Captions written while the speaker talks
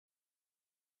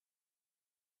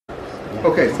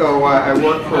Okay, so I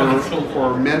work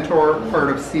for Mentor,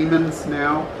 part of Siemens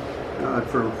now,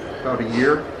 for about a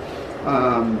year.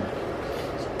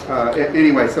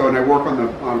 Anyway, and I work on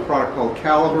a product called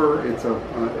Caliber. It's an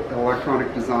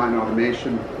electronic design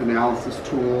automation analysis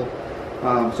tool.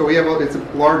 So it's a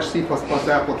large C++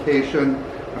 application.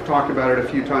 I've talked about it a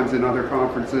few times in other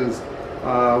conferences.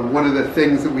 One of the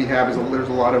things that we have is there's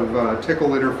a lot of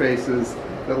Tcl interfaces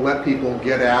that let people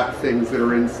get at things that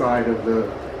are inside of the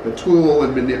tool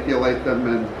and manipulate them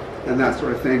and that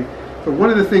sort of thing. So one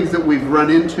of the things that we've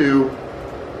run into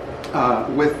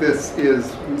with this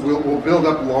is we'll build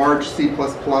up large C++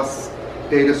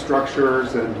 data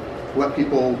structures and let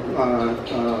people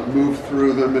move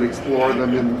through them and explore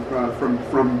them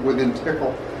from within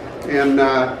Tcl. And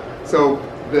so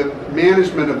the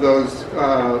management of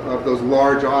those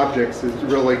large objects is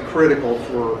really critical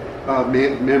for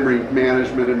memory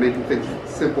management and making things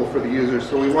simple for the users.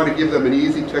 So we want to give them an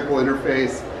easy Tcl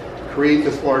interface, create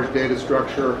this large data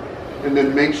structure, and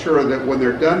then make sure that when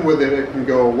they're done with it, it can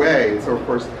go away. So of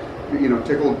course,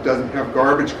 Tcl doesn't have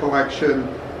garbage collection,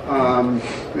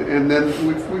 and then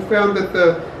we found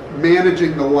that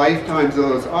managing the lifetimes of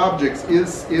those objects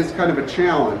is kind of a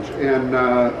challenge, and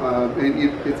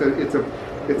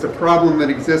it's a problem that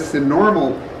exists in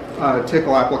normal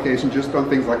Tcl applications, just on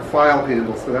things like file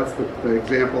handles. So that's the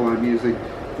example I'm using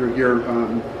through here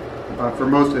for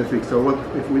most of the things. So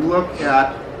if we look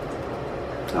at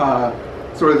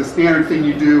sort of the standard thing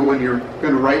you do when you're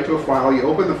going to write to a file, you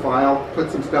open the file, put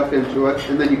some stuff into it,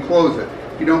 and then you close it.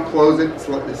 If you don't close it,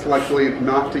 it's likely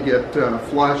not to get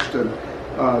flushed,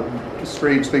 and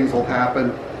strange things will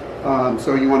happen.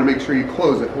 So you want to make sure you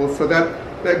close it. Well, so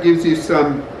that gives you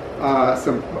some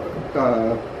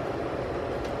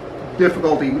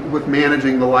difficulty with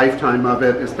managing the lifetime of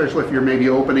it, especially if you're maybe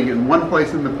opening it in one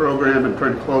place in the program and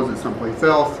trying to close it someplace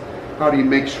else. How do you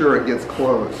make sure it gets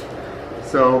closed?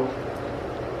 So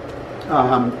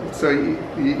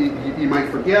you might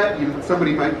forget,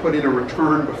 somebody might put in a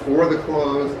return before the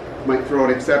close, might throw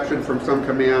an exception from some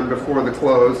command before the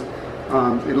close.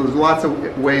 There's lots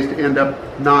of ways to end up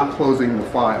not closing the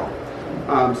file.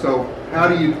 So how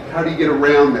do you get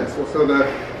around this? Well, so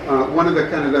one of the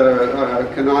kind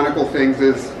of canonical things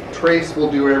is trace will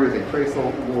do everything. Trace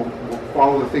will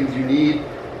follow the things you need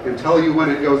and tell you when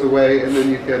it goes away, and then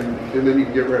you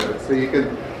can get rid of it. So you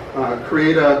can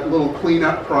create a little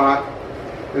cleanup proc,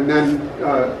 and then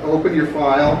open your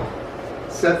file,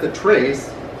 set the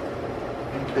trace,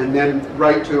 and then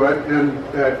write to it. And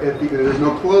there's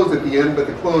no close at the end, but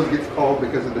the close gets called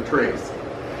because of the trace.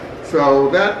 So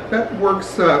that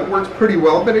works pretty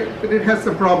well, but it has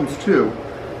some problems too.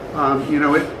 You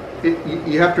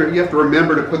have to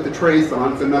remember to put the trace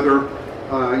on. It's another.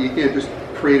 You can't just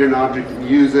create an object and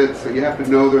use it. So you have to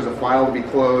know there's a file to be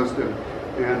closed,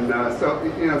 so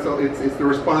it's the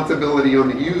responsibility on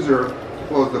the user to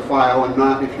close the file, and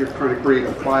not if you're trying to create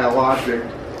a file object,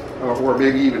 or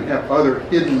maybe even have other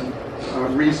hidden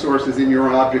resources in your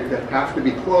object that have to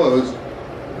be closed.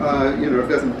 It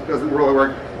doesn't really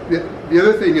work. The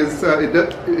other thing is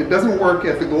it doesn't work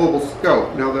at the global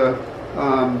scope. Now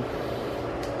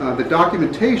the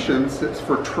documentation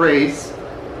for trace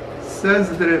says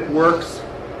that it works.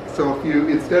 So if you,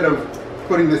 instead of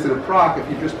putting this in a proc, if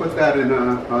you just put that in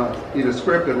a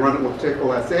script and run it with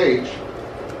Tcl'2018,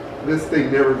 this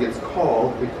thing never gets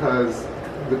called because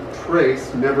the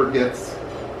trace never gets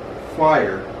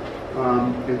fired.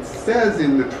 It says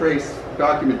in the trace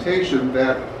documentation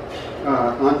that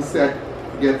unsec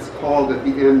gets called at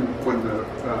the end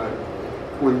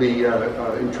when the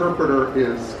interpreter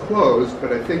is closed,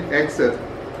 but I think exit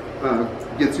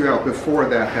gets you out before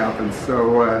that happens.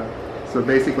 So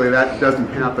basically that doesn't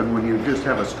happen when you just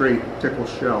have a straight Tcl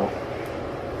shell.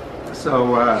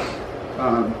 So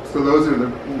those are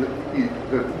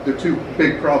the two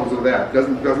big problems with that.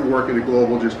 Doesn't work in a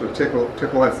global, just a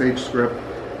Tcl'2018 script,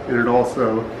 and it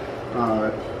also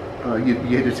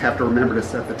you just have to remember to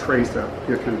set the trace up.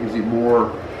 It kind of gives you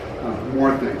more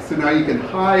things. So now you can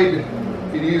hide.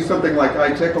 If you use something like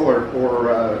iTcl or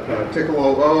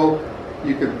Tcl'00,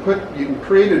 you can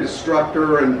create a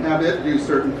destructor and have it do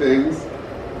certain things,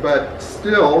 but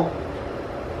still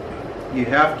you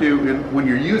have to, when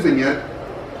you're using it,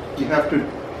 you have to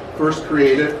first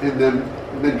create it and then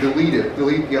delete it.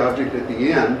 Delete the object at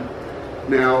the end.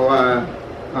 Now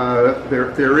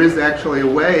there is actually a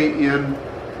way in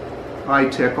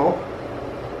iTcl,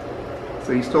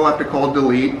 so you still have to call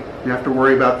delete. You have to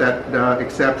worry about that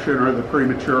exception or the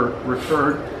premature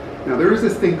return. Now there is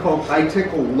this thing called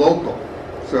iTcl local.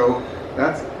 So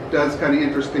that does kind of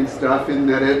interesting stuff in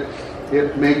that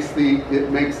it makes the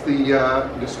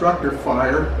destructor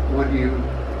fire when you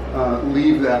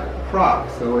leave that proc.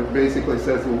 So it basically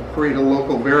says we'll create a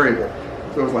local variable.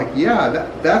 So I was like, yeah,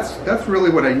 that's really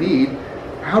what I need.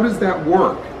 How does that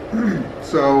work?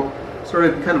 So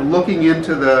started kind of looking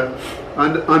into the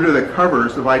under the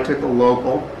covers of iTcl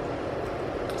local.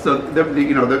 So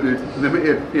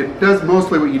it does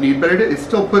mostly what you need, but it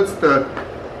still puts the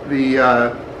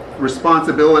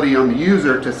responsibility on the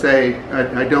user to say,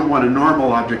 I don't want a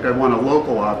normal object, I want a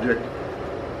local object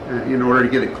in order to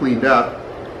get it cleaned up.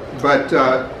 But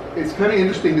it's kind of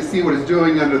interesting to see what it's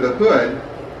doing under the hood.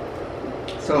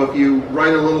 So if you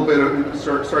write a little bit of,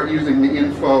 start using the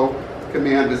info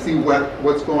command to see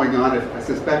what's going on, if I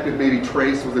suspected maybe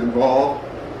trace was involved.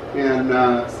 And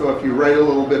so if you write a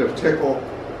little bit of Tcl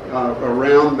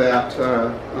around that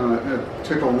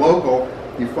Tcl local,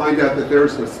 you find out that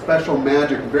there's a special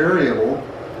magic variable,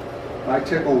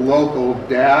 iTcl local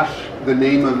dash the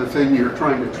name of the thing you're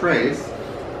trying to trace.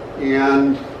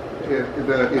 And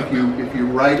if you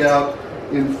write out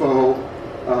info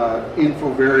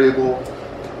variable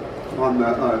on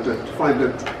the to find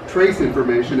the trace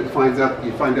information, you find out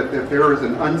that there is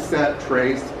an unset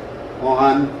trace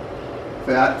on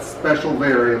that special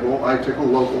variable iTcl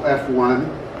local f1,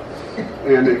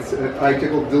 and it's an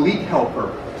iTcl delete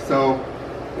helper. So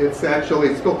it's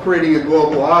still creating a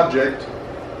global object,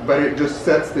 but it just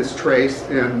sets this trace,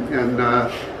 and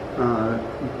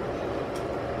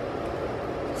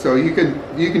so you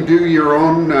can do your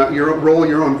own roll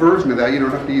your own version of that. You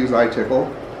don't have to use iTcl.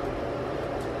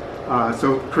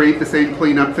 So create the same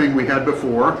cleanup thing we had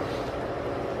before,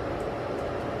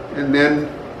 and then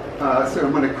so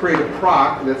I'm going to create a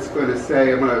proc that's going to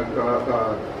say I'm going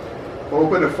to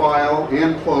open a file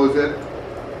and close it,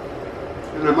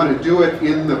 and I'm going to do it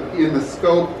in the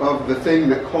scope of the thing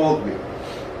that called me.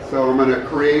 So I'm going to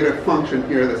create a function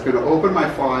here that's going to open my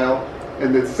file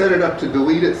and then set it up to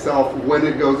delete itself when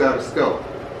it goes out of scope.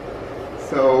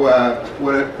 So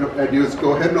what I do is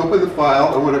go ahead and open the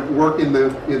file. I want to work in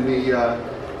the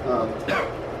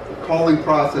calling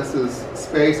processes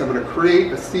space. I'm going to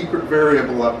create a secret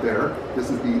variable up there. This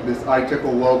is this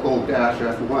iTcl local dash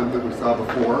f1 that we saw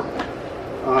before.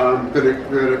 I'm going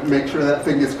to make sure that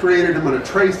thing is created. I'm going to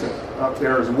trace it up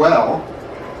there as well.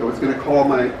 So it's going to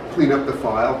clean up the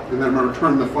file, and then I'm going to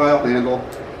return the file handle,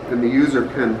 and the user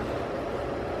can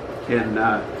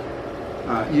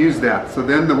use that. So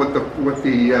then what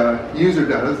the user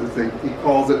does is he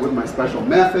calls it with my special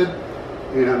method,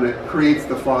 and it creates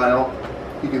the file.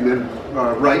 He can then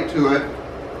write to it,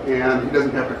 and he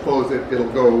doesn't have to close it. It'll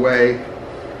go away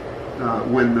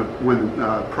when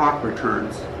proc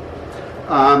returns.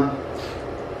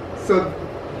 So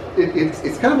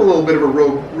it's kind of a little bit of a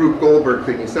Rube Goldberg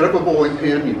thing. You set up a bowling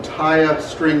pin, you tie a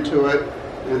string to it,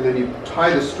 and then you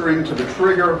tie the string to the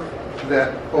trigger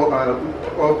that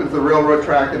opens the railroad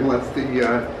track and lets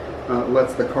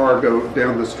the car go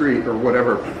down the street or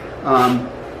whatever.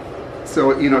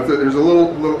 So there's a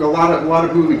lot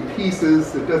of moving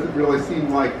pieces. It doesn't really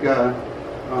seem like a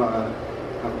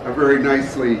very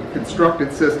nicely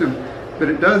constructed system, but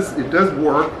it does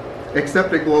work,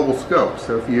 except at global scope.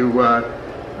 So if you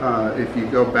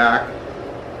go back,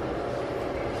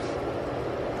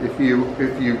 if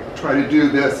you try to do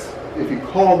this, if you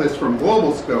call this from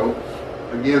global scope,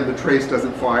 again the trace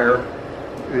doesn't fire,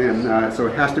 and so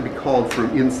it has to be called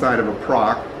from inside of a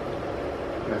proc,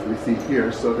 as we see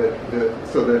here. So that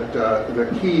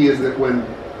the key is that when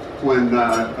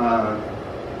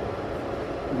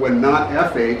not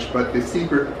fh, but the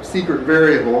secret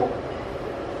variable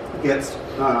gets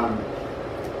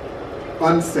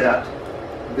unset,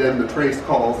 then the trace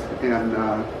calls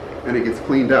and it gets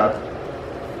cleaned up.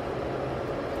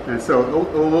 And so a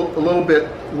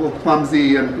little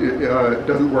clumsy, and it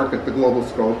doesn't work at the global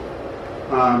scope.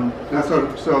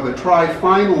 So the try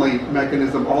finally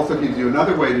mechanism also gives you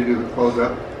another way to do the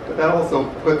close-up, but that also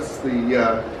puts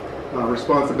the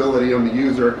responsibility on the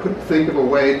user. I couldn't think of a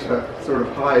way to sort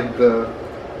of hide the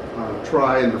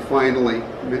try and the finally.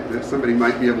 Somebody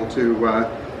might be able to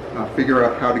figure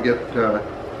out how to get the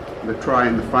try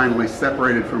and the finally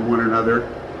separated from one another,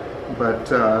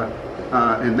 but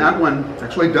and that one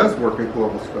actually does work at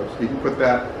global scope. So you can put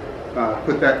that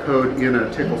code in a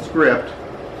Tcl script,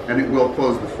 and it will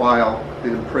close the file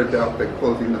and print out the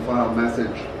closing the file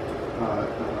message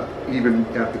even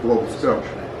at the global scope.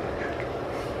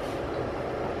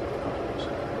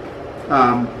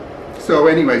 So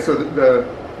anyway, so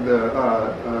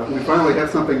we finally have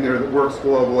something there that works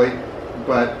globally,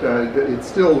 but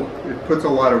it puts a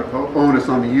lot of onus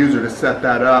on the user to set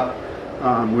that up.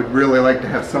 Would really like to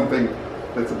have something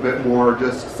that's a bit more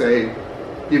just say,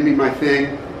 give me my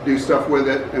thing, do stuff with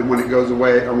it, and when it goes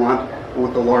away, I want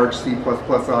with the large C++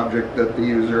 object that the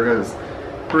user has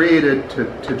created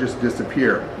to just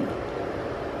disappear.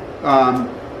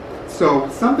 So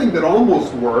something that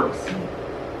almost works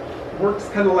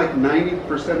kind of like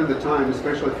 90% of the time,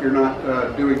 especially if you're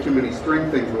not doing too many string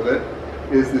things with it,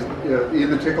 is this, in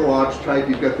the Tcl'' type,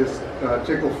 you've got this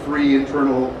Tcl'-free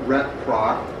internal ret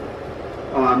proc.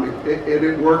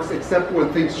 It works except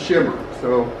when things shimmer.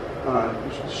 So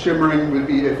shimmering would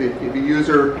be if a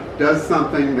user does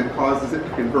something that causes it to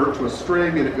convert to a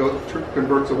string and it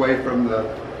converts away from the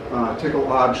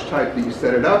Tcl' type that you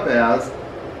set it up as,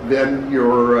 then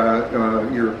your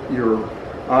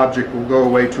object will go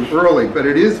away too early. But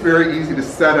it is very easy to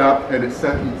set up, and it's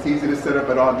easy to set up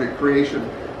at object creation.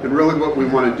 And really what we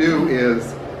want to do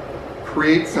is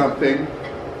create something,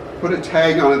 put a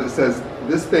tag on it that says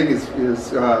this thing is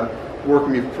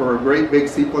working for a great big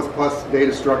C++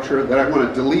 data structure that I want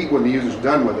to delete when the user's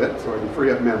done with it, so I can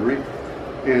free up memory,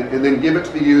 and then give it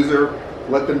to the user,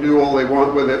 let them do all they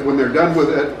want with it. When they're done with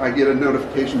it, I get a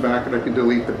notification back and I can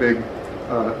delete the big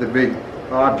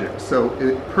object. So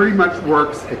it pretty much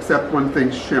works except when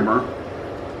things shimmer.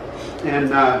 And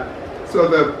so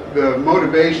the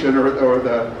motivation or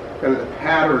the kind of the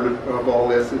pattern of all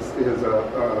this is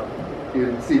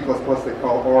in C++ they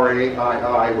call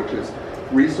RAII, which is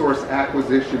resource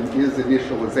acquisition is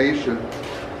initialization.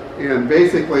 And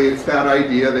basically it's that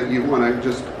idea that you want to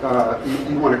just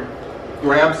you want to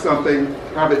grab something,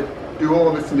 have it do all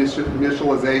of its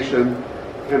initialization,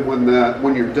 and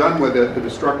when you're done with it, the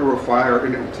destructor will fire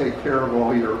and it will take care of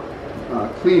all your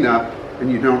cleanup,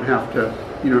 and you don't have to,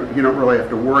 you don't really have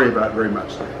to worry about it very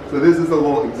much. So this is a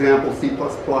little example C++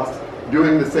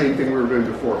 doing the same thing we were doing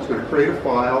before. It's going to create a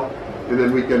file, and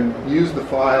then we can use the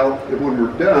file, and when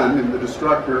we're done in the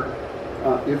destructor,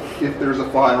 if there's a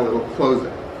file, it'll close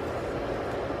it.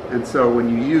 And so when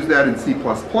you use that in C++,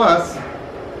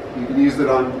 you can use it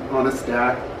on a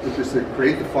stack. It's just to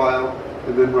create the file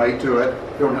and then write to it.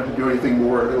 You don't have to do anything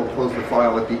more. It'll close the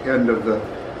file at the end of the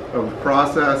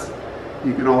process.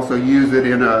 You can also use it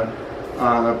in a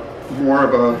more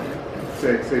of a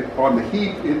say on the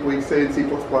heap. We say in C++.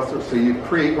 So you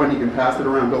create one, you can pass it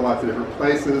around to lots of different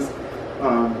places.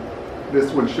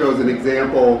 This one shows an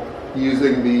example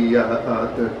using the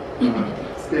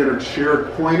standard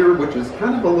shared pointer, which is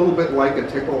kind of a little bit like a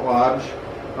Tcl'.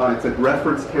 It's a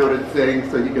reference counted thing,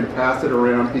 so you can pass it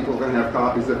around. People can have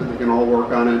copies of it. They can all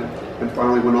work on it. And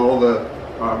finally, when all the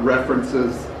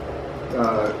references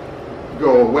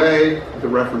go away, the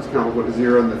reference count will go to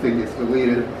 0 and the thing gets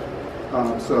deleted.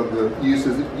 So the use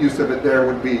of it there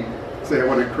would be, say I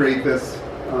want to create this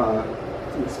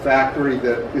factory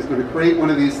that is going to create one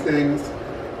of these things.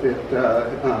 It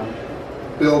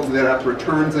builds it up,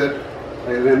 returns it,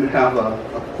 and then have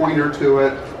a pointer to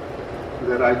it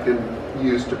that I can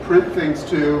use to print things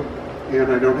to,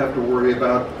 and I don't have to worry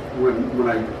about when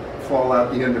I fall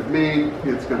out the end of main,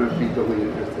 it's going to be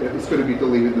deleted. It's going to be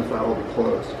deleted and the file will be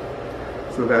closed.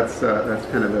 So that's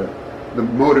kind of the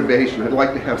motivation. I'd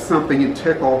like to have something in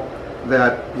Tcl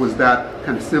that was that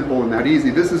kind of simple and that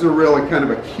easy. This is a really kind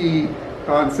of a key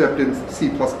concept in C++.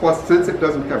 Since it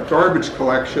doesn't have garbage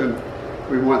collection,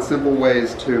 we want simple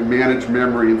ways to manage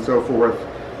memory and so forth.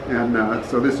 And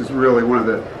so this is really one of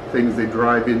the things they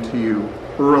drive into you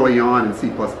early on in C++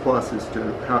 is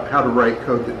to how to write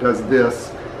code that does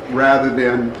this, rather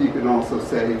than you can also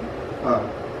say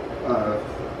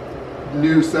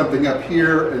new something up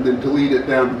here and then delete it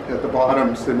down at the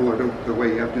bottom, similar to the way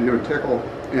you have to do in Tcl,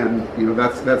 and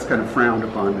that's kind of frowned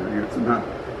upon. It's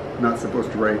not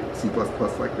supposed to write C++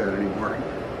 like that anymore.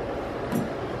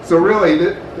 So really,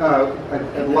 it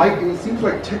seems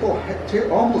like Tcl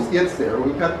almost gets there.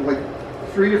 We've got like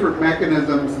 3 different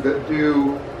mechanisms that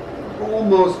do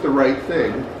almost the right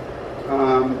thing,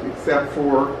 except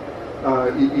for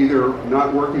either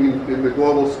not working in the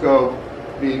global scope,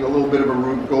 being a little bit of a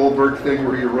Rube Goldberg thing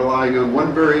where you're relying on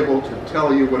one variable to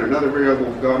tell you when another variable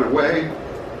has gone away,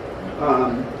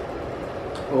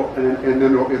 and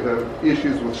then the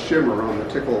issues with shimmer on the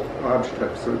Tcl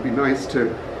object. So it'd be nice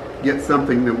to get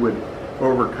something that would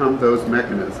overcome those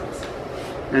mechanisms.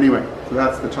 Anyway, so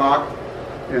that's the talk.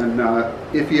 And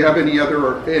if you have any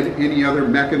other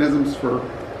mechanisms for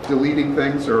deleting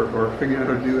things or figuring out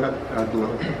how to do that, I'd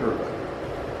love to hear about it.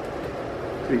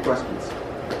 Any questions?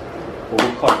 Well,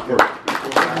 we'll call it first.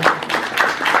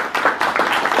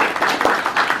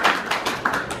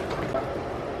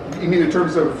 You mean in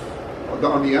terms of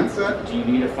on the unset? Do you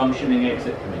need a functioning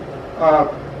exit command?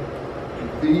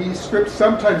 The scripts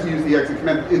sometimes use the exit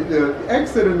command. The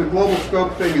exit in the global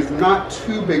scope thing is not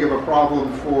too big of a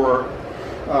problem for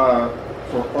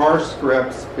our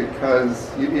scripts, because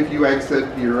if you exit,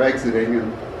 you're exiting,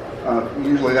 and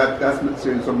Usually that's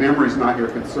so memory's not your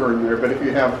concern there, but if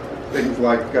you have things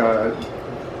like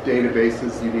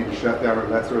databases you need to shut down or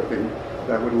that sort of thing,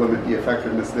 that would limit the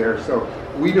effectiveness there. So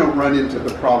we don't run into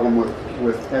the problem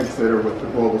with exit or with the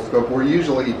global scope. We're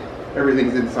usually,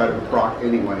 everything's inside of a proc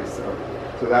anyway, so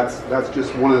that's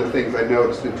just one of the things I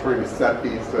noticed in trying to set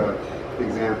these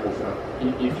examples up.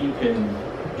 If you can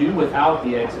do without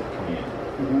the exit command,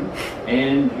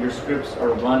 and your scripts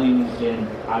are running in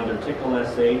either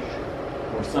Tcl'2018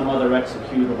 or some other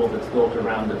executable that's built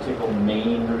around the Tcl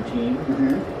main routine,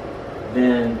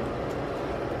 then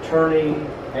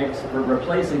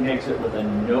replacing exit with a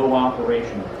no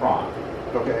operation proc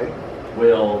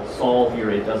will solve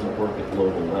your it doesn't work at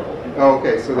global level. Oh,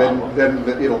 okay, so then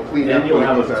it'll clean up. Then you'll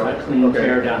have a clean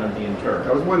tear down of the internal.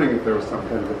 I was wondering if there was some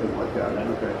kind of a thing like that.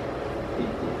 Okay.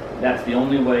 That's the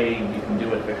only way you can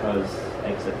do it because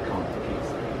exit complicates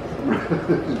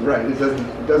things. Right. It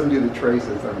doesn't do the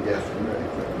traces, I'm guessing, right?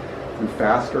 So, and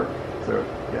faster. So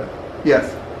yeah.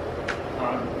 Yes.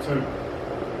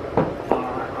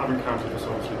 I've encountered this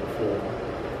obviously before,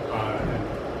 and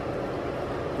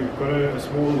we've got a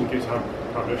small GitHub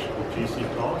publish called GC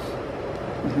class,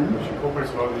 which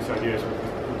incorporates a lot of these ideas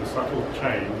with the subtle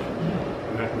change,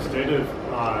 and that instead of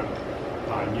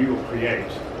new or create,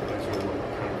 as your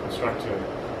kind of constructor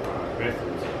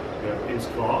methods, you have inst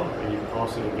var, and you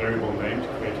pass it a variable name to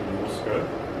create a more scope,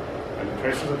 and the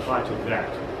traces apply to that.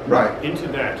 Right. Into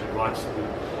that, it writes the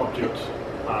object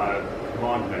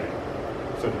command name.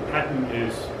 So the pattern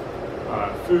is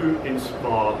foo inst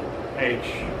var h,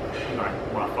 like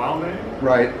my file name,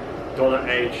 right,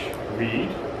 $h read,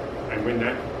 and when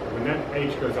that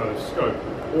h goes out of scope,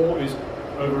 or is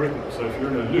overwritten. So if you're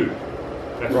in a loop,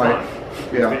 that's right.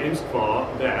 fine. Yeah. The inst var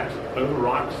that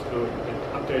overwrites it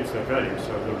updates that value.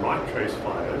 So the write trace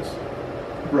fires,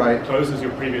 right, closes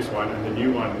your previous one, and the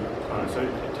new one. So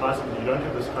it ties it. You don't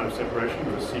have this kind of separation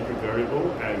with a secret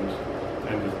variable and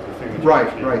the thing that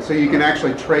right. So you can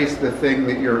actually trace the thing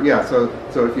that you're. Yeah. So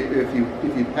if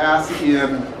you pass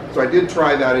in. So I did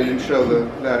try that. I didn't show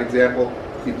that example.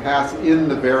 If you pass in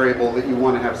the variable that you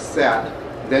want to have set,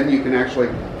 then you can actually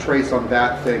trace on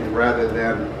that thing rather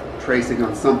than tracing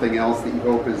on something else that you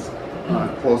hope is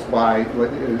close by,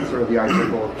 sort of the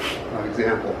icicle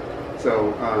example.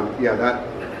 So yeah, that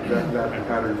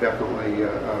pattern definitely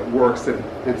works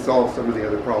and solves some of the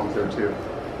other problems there too.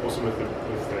 Also with the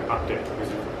update, because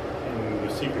in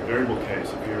the secret variable case,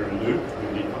 if you're in a loop, you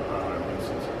need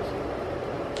instances.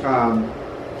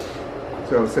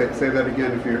 So say that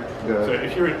again if you're. So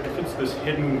if it's this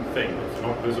hidden thing that's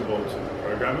not visible to the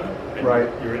programmer, and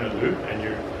you're in a loop, and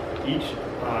each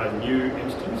new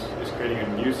instance is creating a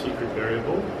new secret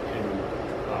variable in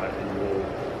your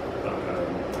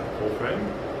call frame.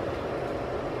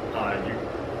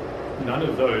 None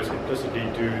of those implicitly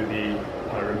do the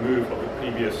remove of the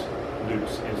previous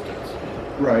loop's instance.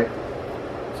 Right.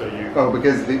 So you.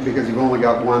 Because you've only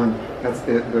got one. That's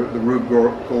the Rube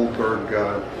Goldberg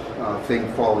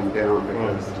thing falling down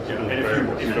because. Yeah. And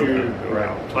if you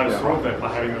try to solve that by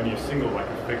having only a single, like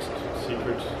a fixed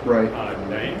secret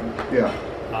name. Yeah.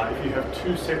 If you have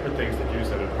two separate things that use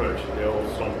that approach, they'll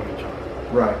stomp on each other.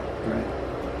 Right.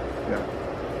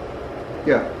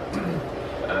 Yeah.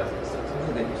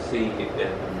 Something that you see in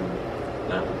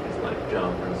languages like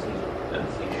Java and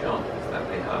C# is that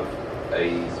they have a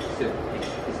specific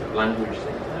piece of language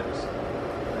syntax,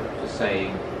 just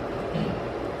saying,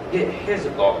 here's a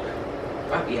block,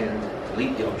 at the end,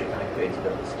 delete the object I created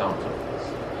at the start of this,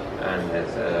 and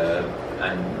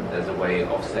there's a way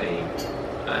of saying,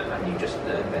 and the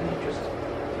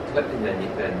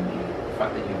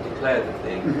fact that you declare the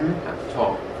thing at the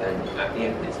top, then at the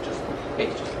end it's just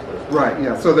closed. Right.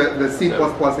 Yeah. So the C++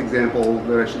 example,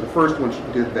 the first one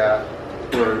did that,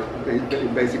 where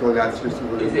basically that's just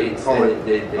what they call it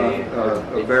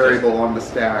a variable on the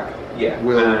stack. Yeah.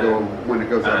 Will go when it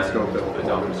goes out of scope. It'll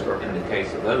call an instructor. In the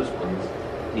case of those ones,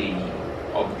 the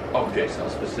objects are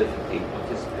specifically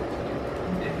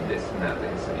participating in this and that.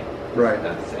 They say. Right.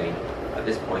 They're saying at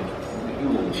this point you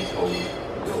will be told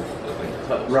you're going to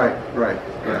close. Right.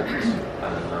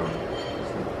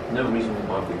 No reason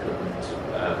why we couldn't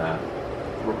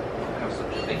have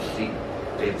such a thing. See,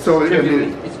 it's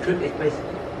basically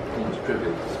almost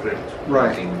trivial script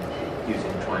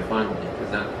using try finally,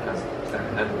 because that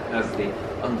has the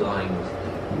underlying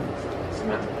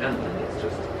semantic handling. It's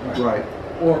just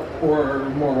or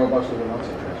more robustly than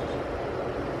unset traces.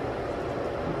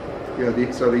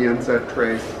 Yeah. So the unset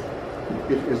trace,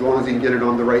 as long as you can get it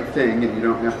on the right thing, and you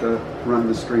don't have to run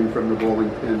the string from the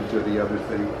bowling pin to the other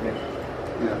thing.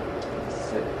 Yeah.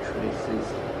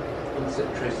 Unset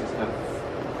traces have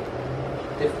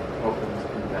different problems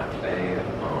in that that they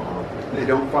are. They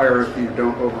don't fire if you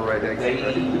don't override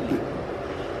exit.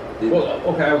 Well,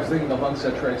 okay, I was thinking of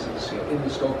unset traces in the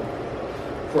scope.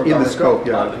 In the scope,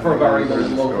 yeah. For a variable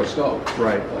In the local scope.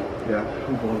 Right, yeah.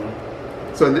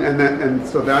 So, and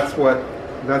so that's what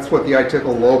the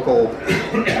iTickle local,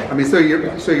 I mean, so you're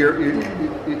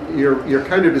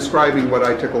kind of describing what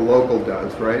iTickle local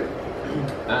does, right?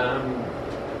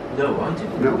 No,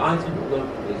 iTickle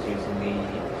local is using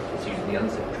the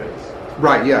unset trace.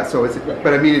 Right, yeah, so it's,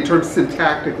 but I mean, in terms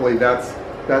syntactically, that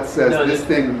says No, this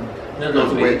thing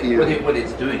goes waking in. What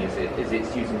it's doing is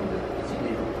it's using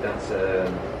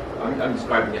I'm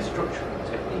describing a structural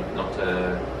technique, not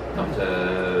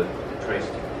a trace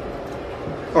technique.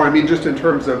 Oh, I mean, just in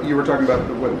terms of, you were talking about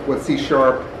what C#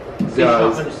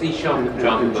 does. C#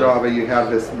 In Java, you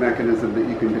have this mechanism that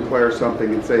you can declare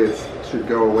something and say it should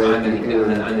go away. And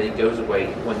then it goes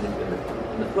away when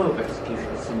the flow of execution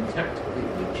is syntactically,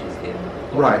 which is in.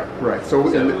 Right. So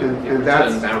and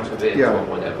that's turns out of it or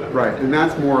whatever. Right, and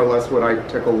that's more or less what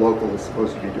iTickle local is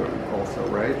supposed to be doing, also,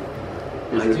 right?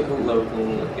 iTickle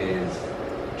local is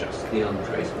just the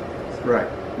untrace mechanism. Right.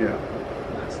 Yeah.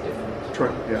 That's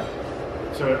different. Yeah.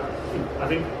 So I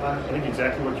think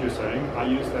exactly what you're saying. I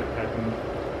use that pattern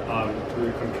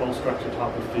with a control structure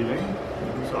type of feeling.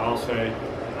 So I'll say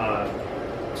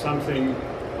something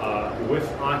with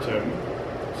item,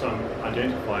 some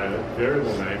identifier,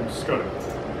 variable name, scope,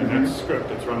 and that script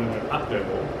that's run at an up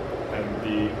level, and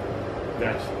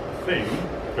that thing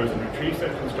goes and retrieves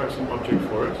that construction object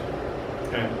for it.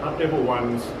 And up level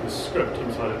one's the script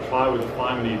inside a try with a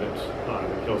finally that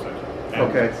kills it. And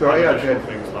okay, so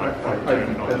things like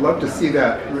I'd love to see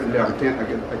that written down. I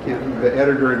can't. The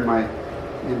editor in my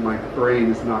brain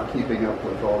is not keeping up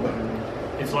with all the.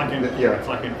 It's like an it's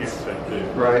like an if that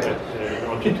right. The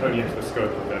object only has the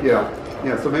scope of that. Yeah.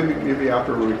 So maybe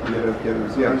after we get it.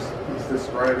 Yeah. He's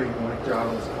describing what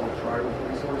Java is called try with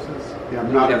resources. Yeah,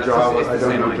 I'm not a Java. I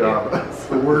don't know idea. Java.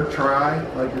 The word try,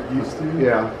 like you're used to.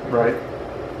 Yeah. Right.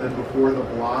 Then before the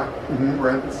block,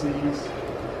 parentheses,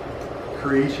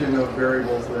 creation of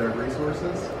variables that have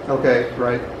resources. Okay.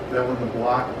 Right. Then when the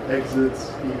block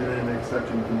exits, even in an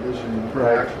exception condition, it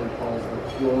Right. actually calls the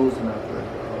close method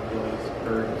of those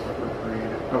variables that were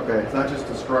created. Okay. It's not just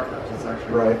destructors, it's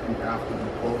actually Right. you have to be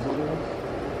closable.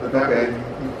 But that way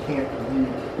you can't be,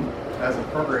 as a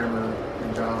programmer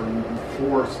in Java, you'd be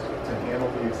forced to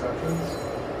handle the exceptions.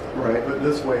 Right. But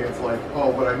this way it's like,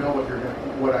 oh, but I know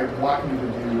what I want you to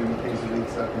do in the case of the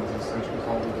exceptions is essentially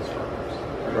call the destructors.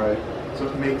 Right. So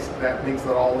it makes that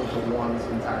all into one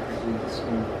syntactically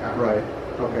smooth pattern. Right.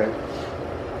 Okay.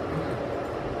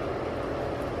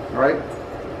 All right.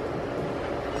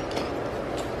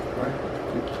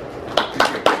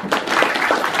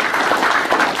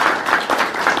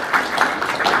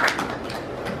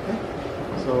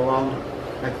 So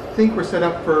I think we're set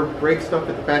up for break stuff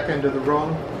at the back end of the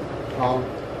room.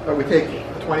 But we take a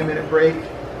 20-minute break,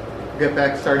 get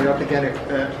back started up again at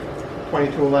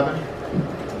 20 to 11.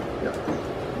 Yeah.